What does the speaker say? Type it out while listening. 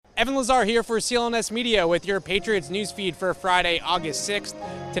Evan Lazar here for CLNS Media with your Patriots newsfeed for Friday, August 6th.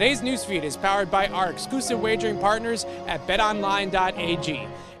 Today's newsfeed is powered by our exclusive wagering partners at betonline.ag.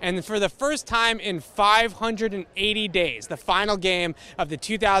 And for the first time in 580 days, the final game of the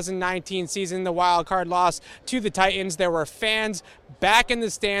 2019 season, the wild card loss to the Titans, there were fans back in the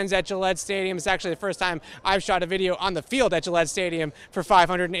stands at Gillette Stadium. It's actually the first time I've shot a video on the field at Gillette Stadium for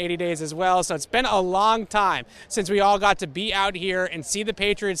 580 days as well. So it's been a long time since we all got to be out here and see the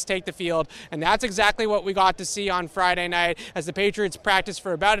Patriots take the field. And that's exactly what we got to see on Friday night as the Patriots practiced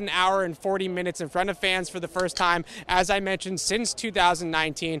for about an hour and 40 minutes in front of fans for the first time, as I mentioned, since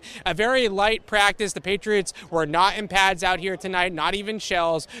 2019. A very light practice. The Patriots were not in pads out here tonight, not even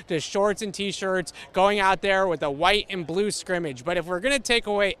shells, just shorts and t-shirts, going out there with a white and blue scrimmage. But if we're going to take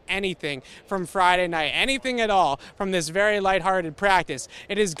away anything from Friday night, anything at all from this very lighthearted practice,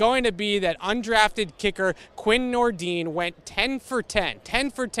 it is going to be that undrafted kicker Quinn Nordin went 10 for 10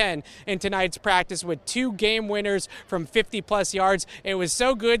 in tonight's practice with 2 game winners from 50-plus yards. It was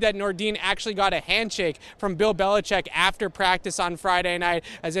so good that Nordin actually got a handshake from Bill Belichick after practice on Friday night,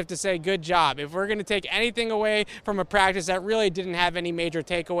 as if to say, good job. If we're going to take anything away from a practice that really didn't have any major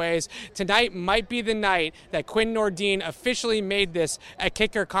takeaways, tonight might be the night that Quinn Nordin officially made this a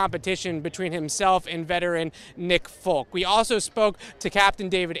kicker competition between himself and veteran Nick Folk. We also spoke to Captain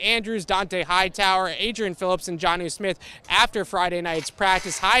David Andrews, Dante Hightower, Adrian Phillips, and Jonnu Smith after Friday night's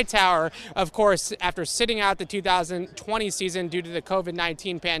practice. Hightower, of course, after sitting out the 2020 season due to the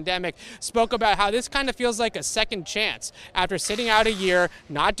COVID-19 pandemic, spoke about how this kind of feels like a second chance after sitting out a year,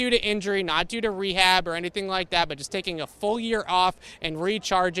 not due to injury, not due to rehab or anything like that, but just taking a full year off and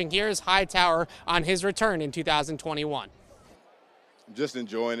recharging. Here's Hightower on his return in 2021. Just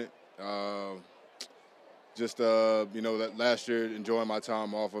enjoying it. That last year, enjoying my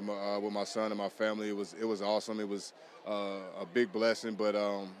time off with my son and my family. It was awesome. It was a big blessing, but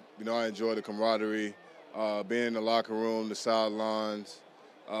I enjoy the camaraderie, being in the locker room, the sidelines,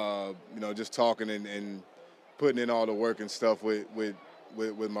 just talking and putting in all the work and stuff with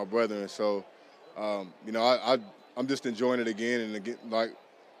my brother. And so, I'm just enjoying it again, and again, like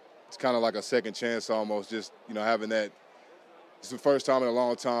it's kind of like a second chance almost. Just having that. It's the first time in a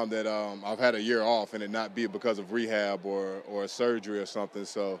long time that I've had a year off and it not be because of rehab or a surgery or something.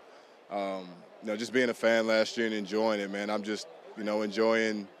 So, just being a fan last year and enjoying it, man. I'm just,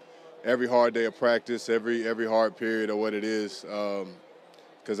 enjoying every hard day of practice, every hard period or what it is.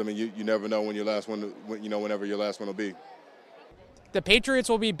 Because, you never know when your last one, whenever your last one will be. The Patriots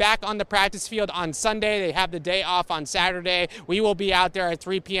will be back on the practice field on Sunday. They have the day off on Saturday. We will be out there at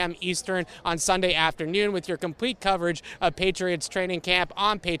 3 p.m. Eastern on Sunday afternoon with your complete coverage of Patriots training camp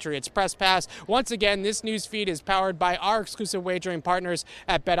on Patriots Press Pass. Once again, this news feed is powered by our exclusive wagering partners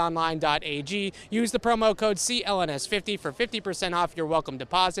at betonline.ag. Use the promo code CLNS50 for 50% off your welcome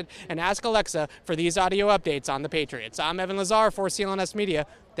deposit, and ask Alexa for these audio updates on the Patriots. I'm Evan Lazar for CLNS Media.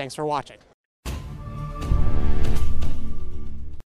 Thanks for watching.